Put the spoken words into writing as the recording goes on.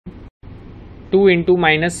2 into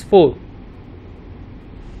minus 4,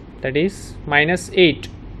 that is minus 8.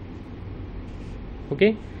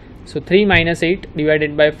 Okay, so 3 minus 8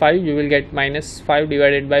 divided by 5, you will get minus 5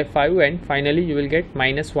 divided by 5, and finally you will get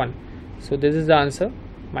minus 1. So this is the answer,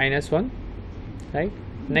 minus 1, right?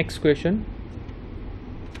 Next question,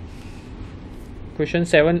 question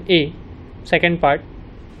 7a, second part.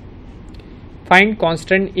 Find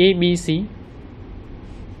constant a, b, c.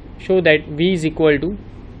 Show that v is equal to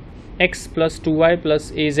x plus 2y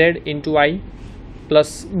plus az into I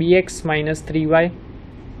plus bx minus 3y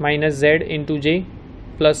minus z into j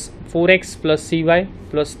plus 4x plus cy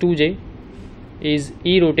plus 2j is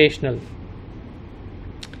irrotational.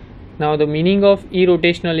 Now the meaning of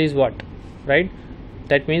irrotational is what, right?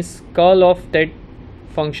 That means curl of that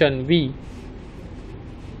function v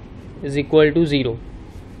is equal to 0,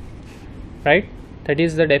 right? That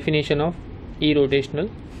is the definition of irrotational.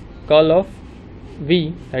 Curl of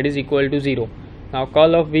v, that is equal to 0. Now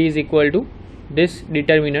curl of v is equal to this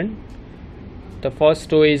determinant. The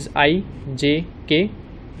first row is I, j, k.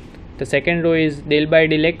 The second row is del by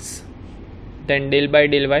del x, then del by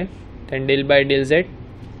del y, then del by del z,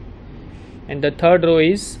 and the third row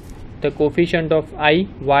is the coefficient of I,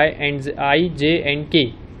 y, and I, j, and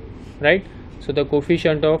k, right? So the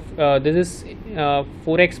coefficient of this is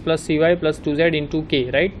 4x plus cy plus 2z into k,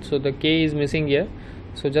 right? So the k is missing here,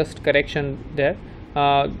 so just correction there.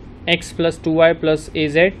 X plus 2y plus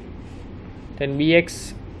az, then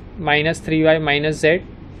bx minus 3y minus z,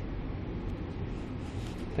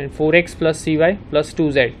 and 4x plus cy plus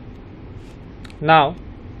 2z. Now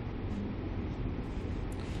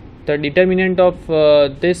the determinant of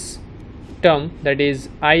this term, that is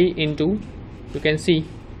I into, you can see,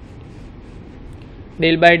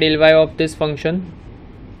 del by del y of this function.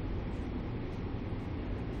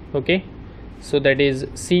 Okay, so that is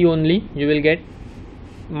c only, you will get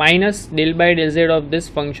minus del by del z of this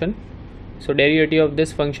function, so derivative of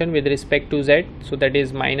this function with respect to z, so that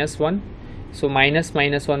is minus 1. So minus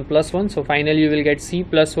minus 1 plus 1, so finally you will get c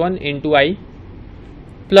plus 1 into I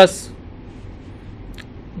plus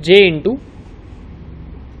j into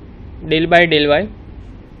del by del y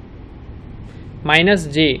minus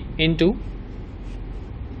j into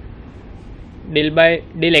del by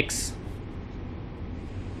del x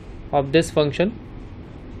of this function,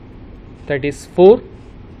 that is 4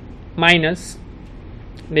 minus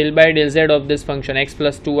del by del z of this function x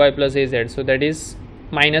plus 2y plus az, so that is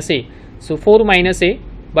minus a. So 4 minus a,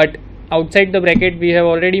 but outside the bracket we have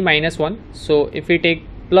already minus 1, so if we take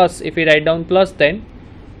plus, if we write down plus, then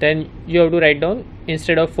you have to write down,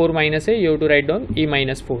 instead of 4 minus a, you have to write down a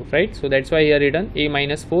minus 4, right? So that's why here written a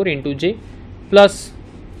minus 4 into j plus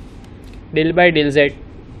del by del z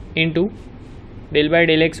into del by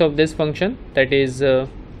del x of this function, that is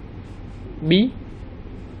b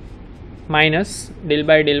minus del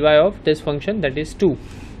by del y of this function, that is 2.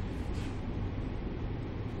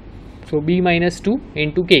 So b minus 2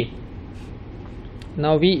 into k.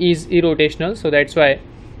 Now v is irrotational, so that's why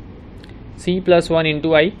c plus 1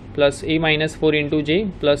 into I plus a minus 4 into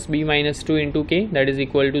j plus b minus 2 into k, that is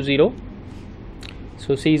equal to 0.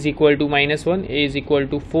 So c is equal to minus 1, a is equal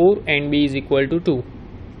to 4, and b is equal to 2,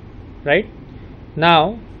 right?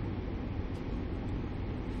 Now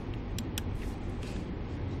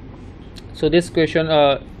so this question,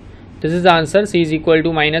 this is the answer. C is equal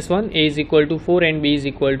to minus 1, a is equal to 4, and b is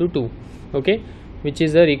equal to 2, okay, which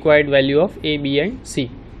is the required value of a, b, and c.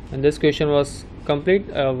 And this question was complete,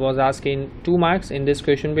 was asked in 2 marks in this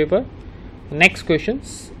question paper. Next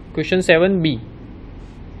questions, question 7b.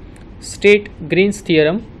 State Green's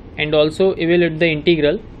theorem and also evaluate the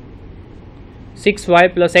integral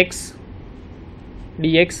 6y plus x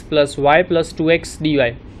dx plus y plus 2x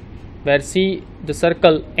dy, where C, the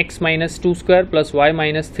circle x minus 2 square plus y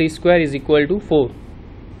minus 3 square is equal to 4.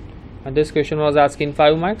 And this question was asked in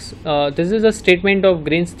 5 marks. This is a statement of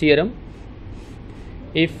Green's theorem.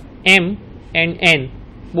 If m and n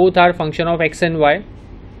both are function of x and y,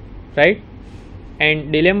 right,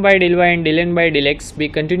 and del m by del y and del n by del x be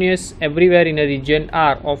continuous everywhere in a region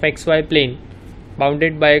R of xy plane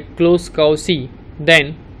bounded by a closed curve C,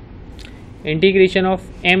 then integration of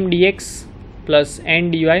m dx plus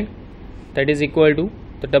n dy, that is equal to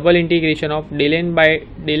the double integration of del n by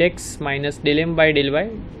del x minus del m by del y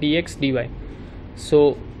dx dy.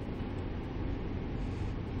 So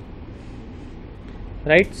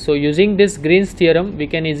right, so using this Green's theorem we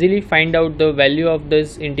can easily find out the value of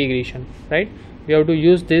this integration, right? We have to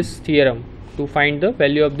use this theorem to find the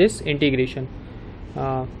value of this integration.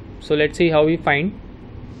 So let's see how we find.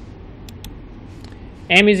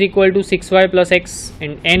 M is equal to 6y plus x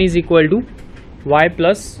and n is equal to y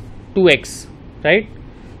plus 2x, right?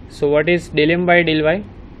 So what is del m by del y?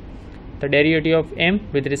 The derivative of m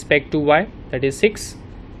with respect to y, that is 6,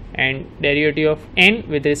 and derivative of n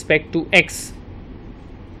with respect to x,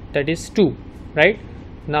 that is 2, right?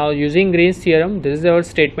 Now using Green's theorem, this is our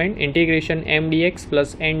statement: integration m dx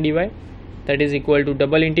plus n dy, that is equal to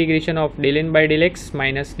double integration of del n by del x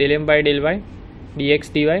minus del m by del y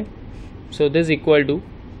dx dy. So this is equal to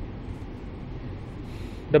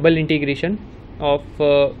double integration of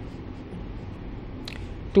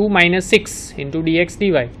 2 minus 6 into dx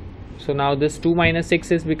dy. So now this 2 minus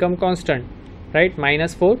 6 is become constant, right?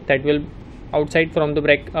 Minus 4, that will outside from the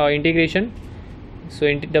integration.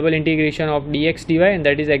 So double integration of dx dy, and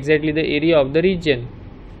that is exactly the area of the region,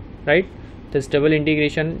 right? This double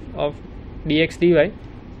integration of dx dy,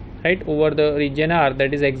 right, over the region R,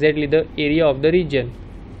 that is exactly the area of the region.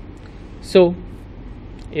 So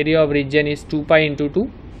area of region is 2 pi into 2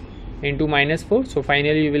 into minus 4. So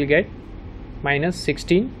finally you will get minus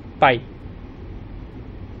 16 pi.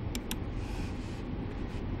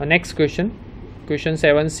 Next question, question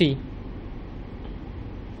 7c.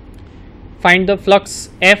 Find the flux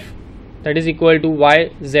F, that is equal to y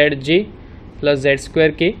z j plus z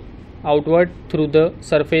square k outward through the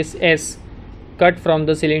surface S cut from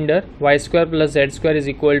the cylinder y square plus z square is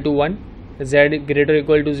equal to 1, z greater or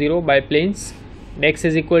equal to 0 by planes x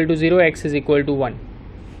is equal to 0, x is equal to 1.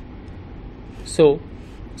 So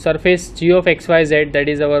surface g of xyz, that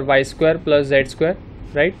is our y square plus z square,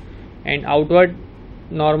 right, and outward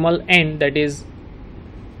normal n, that is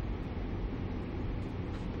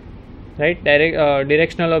right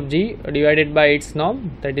directional of g divided by its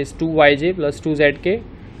norm, that is 2yj plus 2zk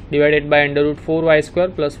divided by under root 4y square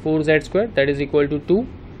plus 4z square, that is equal to 2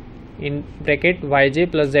 in bracket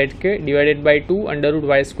yj plus zk divided by 2 under root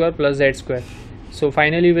y square plus z square. So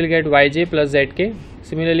finally we will get yj plus zk.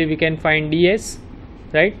 Similarly we can find ds,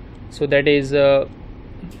 right? So that is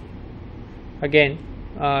again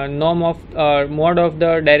norm of mod of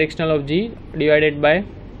the directional of g divided by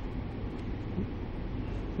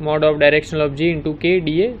mod of directional of g into k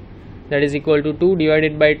dA, that is equal to 2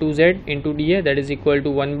 divided by 2z into dA, that is equal to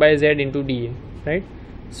 1 by z into dA, right?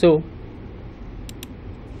 So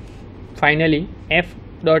finally f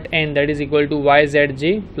dot n, that is equal to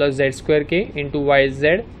yzj plus z square k into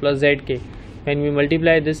yz plus zk. When we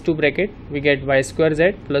multiply this two bracket, we get y square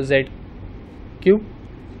z plus z cube,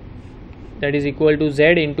 that is equal to z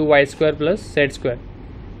into y square plus z square,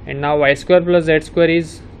 and now y square plus z square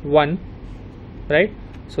is 1, right?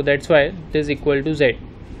 So that's why this is equal to z.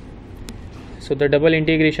 So the double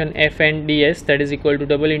integration f and ds, that is equal to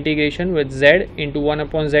double integration with z into 1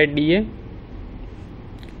 upon z dA.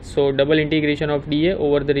 So double integration of dA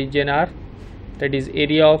over the region R, that is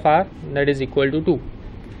area of R, that is equal to 2,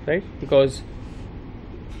 right? Because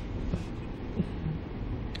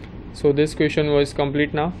so this question was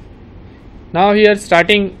complete now. Now here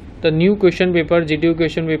starting the new question paper, GTU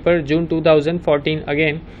question paper, June 2014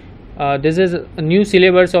 again. This is a new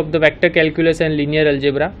syllabus of the vector calculus and linear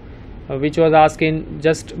algebra, which was asked in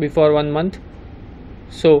just before 1 month.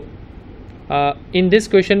 So in this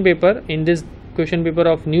question paper,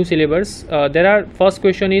 of new syllabus, there are first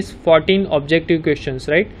question is 14 objective questions,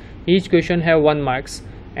 right? Each question have 1 marks,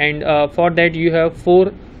 and for that you have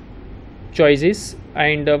 4 choices,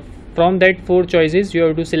 and from that 4 choices you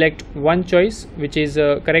have to select one choice which is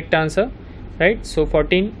correct answer, right? So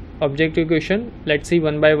 14 objective question. Let's see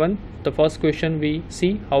one by one. The first question, we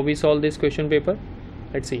see how we solve this question paper.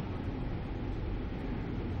 Let's see.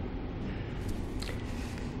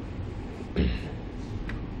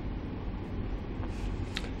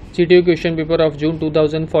 GTU question paper of June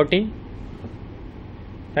 2014,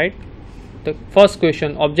 right? The first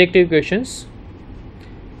question, objective questions.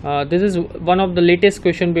 This is one of the latest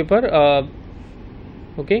question paper.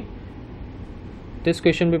 Okay, this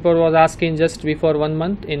question paper was asked in just before 1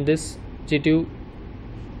 month in this GTU.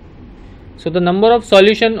 So the number of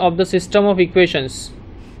solution of the system of equations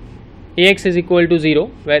Ax is equal to 0,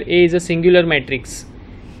 where A is a singular matrix.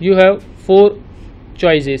 You have 4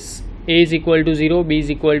 choices: A is equal to 0, B is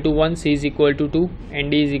equal to 1, C is equal to 2, and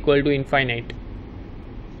D is equal to infinite,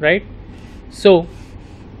 right? So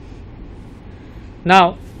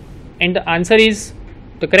now, and the answer is,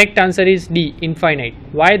 the correct answer is D, infinite.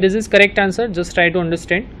 Why this is correct answer? Just try to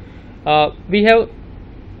understand. We have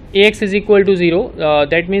Ax is equal to 0,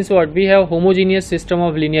 that means what? We have homogeneous system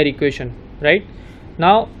of linear equation, right?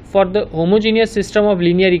 Now for the homogeneous system of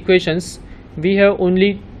linear equations, we have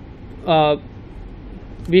only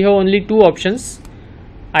 2 options.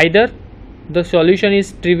 Either the solution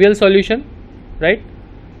is trivial solution, right?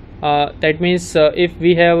 That means if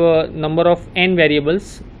we have a number of n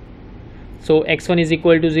variables, So x1 is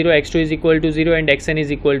equal to 0, x2 is equal to 0, and xn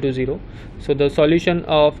is equal to 0. So the solution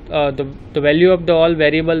of the value of the all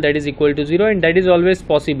variable, that is equal to 0, and that is always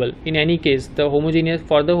possible in any case, the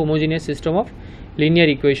homogeneous system of linear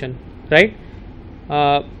equation, right?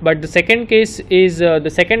 But the second case is the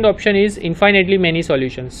second option is infinitely many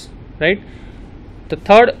solutions, right? The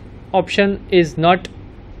third option is not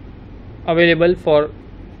available for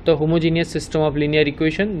the homogeneous system of linear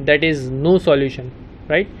equation, that is no solution,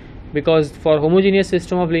 right? Because for homogeneous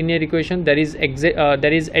system of linear equation there is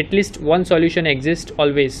at least one solution exists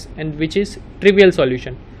always, and which is trivial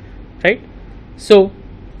solution, right? So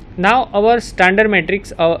now our standard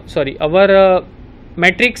matrix, our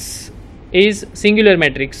matrix is singular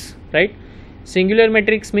matrix, right? Singular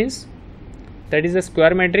matrix means that is a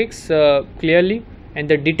square matrix clearly, and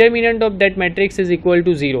the determinant of that matrix is equal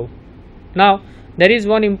to 0. Now there is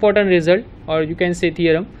one important result, or you can say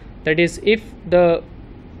theorem, that is if the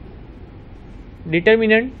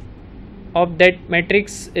determinant of that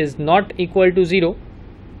matrix is not equal to 0,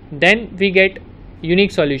 then we get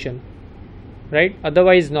unique solution, right?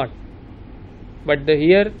 Otherwise not. But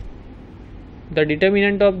here the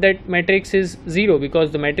determinant of that matrix is 0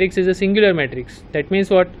 because the matrix is a singular matrix. That means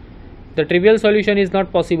what? The trivial solution is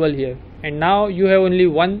not possible here, and now you have only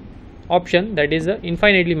one option, that is a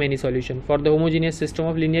infinitely many solution for the homogeneous system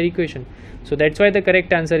of linear equation. So that's why the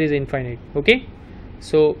correct answer is infinite. Okay,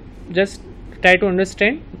 so just try to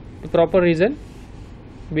understand the proper reason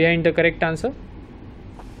behind the correct answer.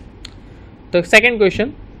 The second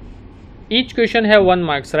question, each question have 1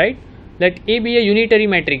 marks, right? Let A be a unitary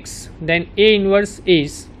matrix, then A inverse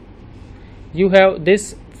is, you have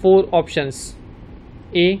this 4 options,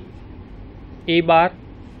 A bar,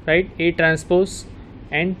 right, A transpose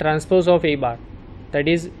and transpose of A bar, that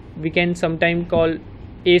is we can sometime call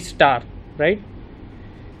A star, right?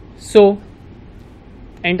 So,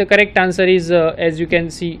 and the correct answer is as you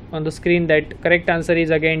can see on the screen, that correct answer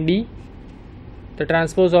is again D, the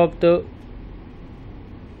transpose of the,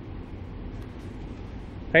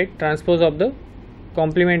 right, transpose of the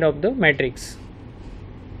complement of the matrix.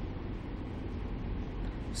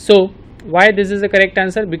 So why this is the correct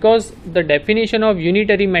answer? Because the definition of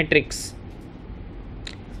unitary matrix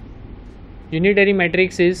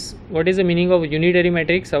is, what is the meaning of unitary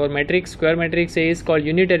matrix? Our matrix, square matrix A is called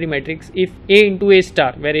unitary matrix if A into A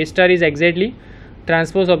star, where A star is exactly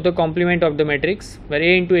transpose of the complement of the matrix, where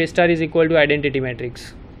A into A star is equal to identity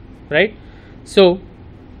matrix, right? So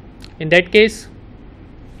in that case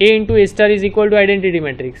A into A star is equal to identity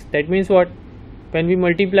matrix. That means what? When we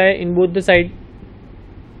multiply in both the side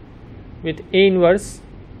with A inverse,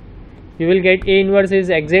 you will get A inverse is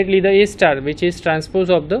exactly the A star, which is transpose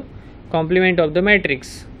of the complement of the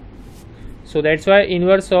matrix. So that's why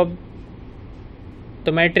inverse of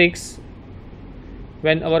the matrix,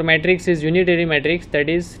 when our matrix is unitary matrix, that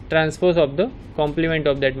is transpose of the complement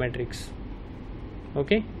of that matrix.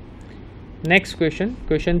 Okay, next question,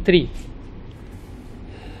 question 3.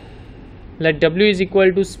 Let W is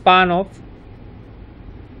equal to span of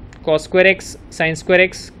cos square x, sin square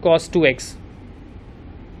x, cos 2x.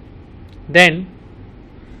 Then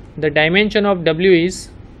the dimension of W is,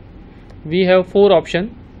 we have 4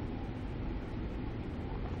 options.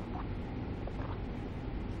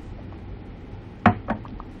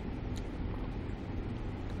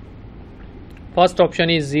 First option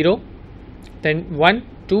is 0, then 1,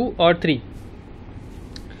 2 or 3.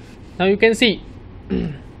 Now you can see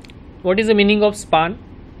what is the meaning of span?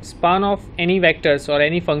 Span of any vectors or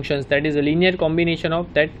any functions, that is a linear combination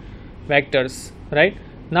of that vectors, right?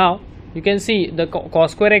 Now you can see the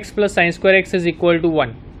cos square x plus sin square x is equal to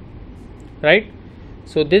 1, right?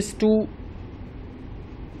 So this two,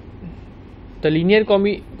 the linear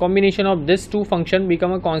combination of this two function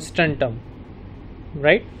become a constant term,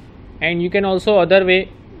 right? And you can also other way,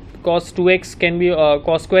 cos 2x can be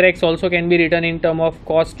cos square x also can be written in term of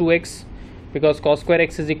cos 2x, because cos square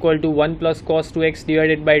x is equal to 1 plus cos 2x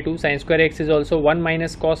divided by 2. Sin square x is also 1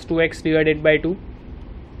 minus cos 2x divided by 2.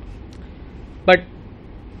 But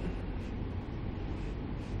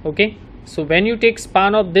okay, so when you take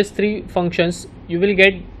span of these 3 functions, you will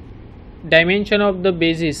get dimension of the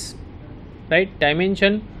basis, right?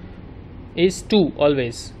 Dimension is 2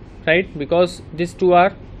 always, right? Because these 2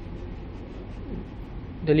 are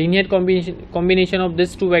the linear combination of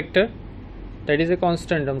this 2 vector, that is a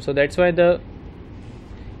constant term. So that's why the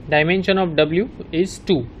dimension of W is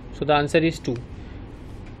 2. So the answer is 2.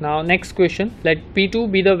 Now next question, let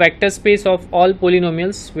P2 be the vector space of all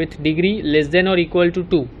polynomials with degree less than or equal to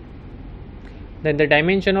 2. Then the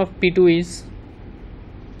dimension of P2 is,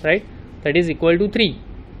 right, that is equal to 3.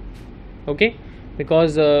 Okay,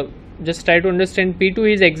 because just try to understand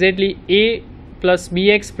P2 is exactly A plus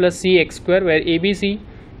Bx plus Cx square, where A, B, C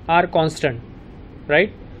are constant,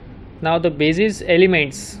 right? Now the basis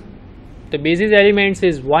elements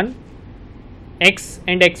is 1, x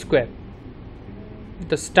and x square.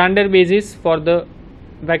 The standard basis for the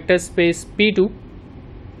vector space P2,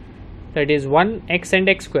 that is 1, x and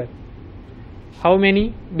x square. How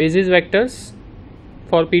many basis vectors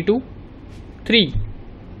for P2? 3,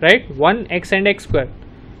 right? 1, x and x square,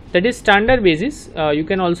 that is standard basis. You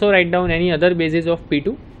can also write down any other basis of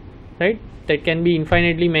P2, right? That can be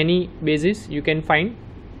infinitely many bases you can find,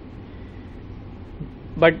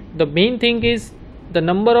 but the main thing is the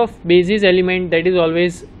number of basis element, that is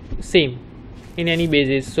always same in any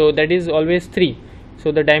basis, so that is always 3.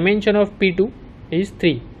 So the dimension of P2 is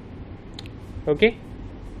 3. Okay,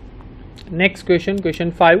 next question,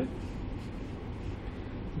 question 5.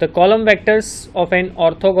 The column vectors of an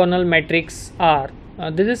orthogonal matrix are,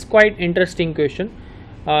 this is quite interesting question.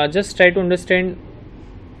 Just try to understand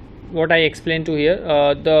what I explained to here.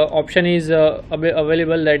 The option is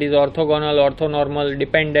available, that is orthogonal, orthonormal,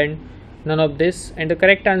 dependent, none of this, and the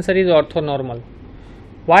correct answer is orthonormal.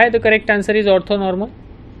 Why the correct answer is orthonormal?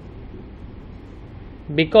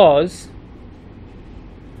 Because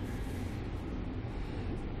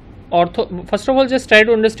first of all, just try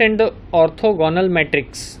to understand the orthogonal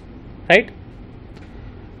matrix, right?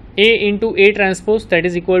 A into A transpose, that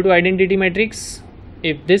is equal to identity matrix.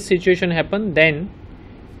 If this situation happen, then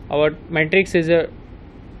our matrix is a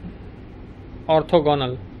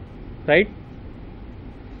orthogonal, right?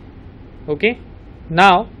 Okay,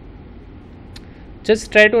 now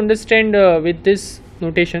just try to understand with this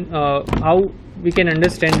notation how we can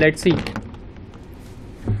understand. Let's see.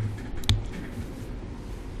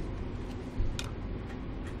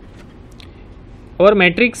 Our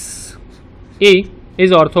matrix A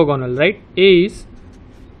is orthogonal, right? A is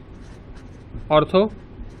orthogonal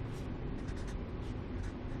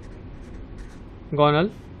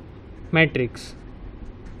matrix,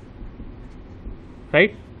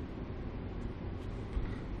 right?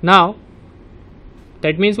 Now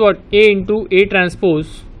that means what? A into A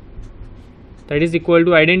transpose, that is equal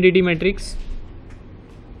to identity matrix.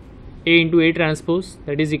 A into A transpose,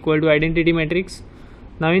 that is equal to identity matrix.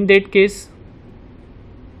 Now in that case,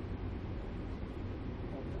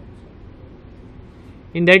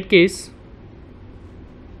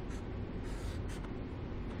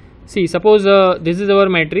 see, suppose this is our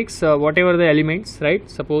matrix, whatever the elements, right?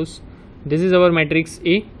 Suppose this is our matrix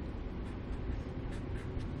A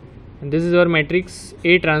and this is our matrix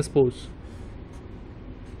A transpose,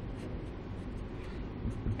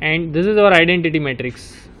 and this is our identity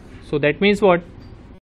matrix. So that means what?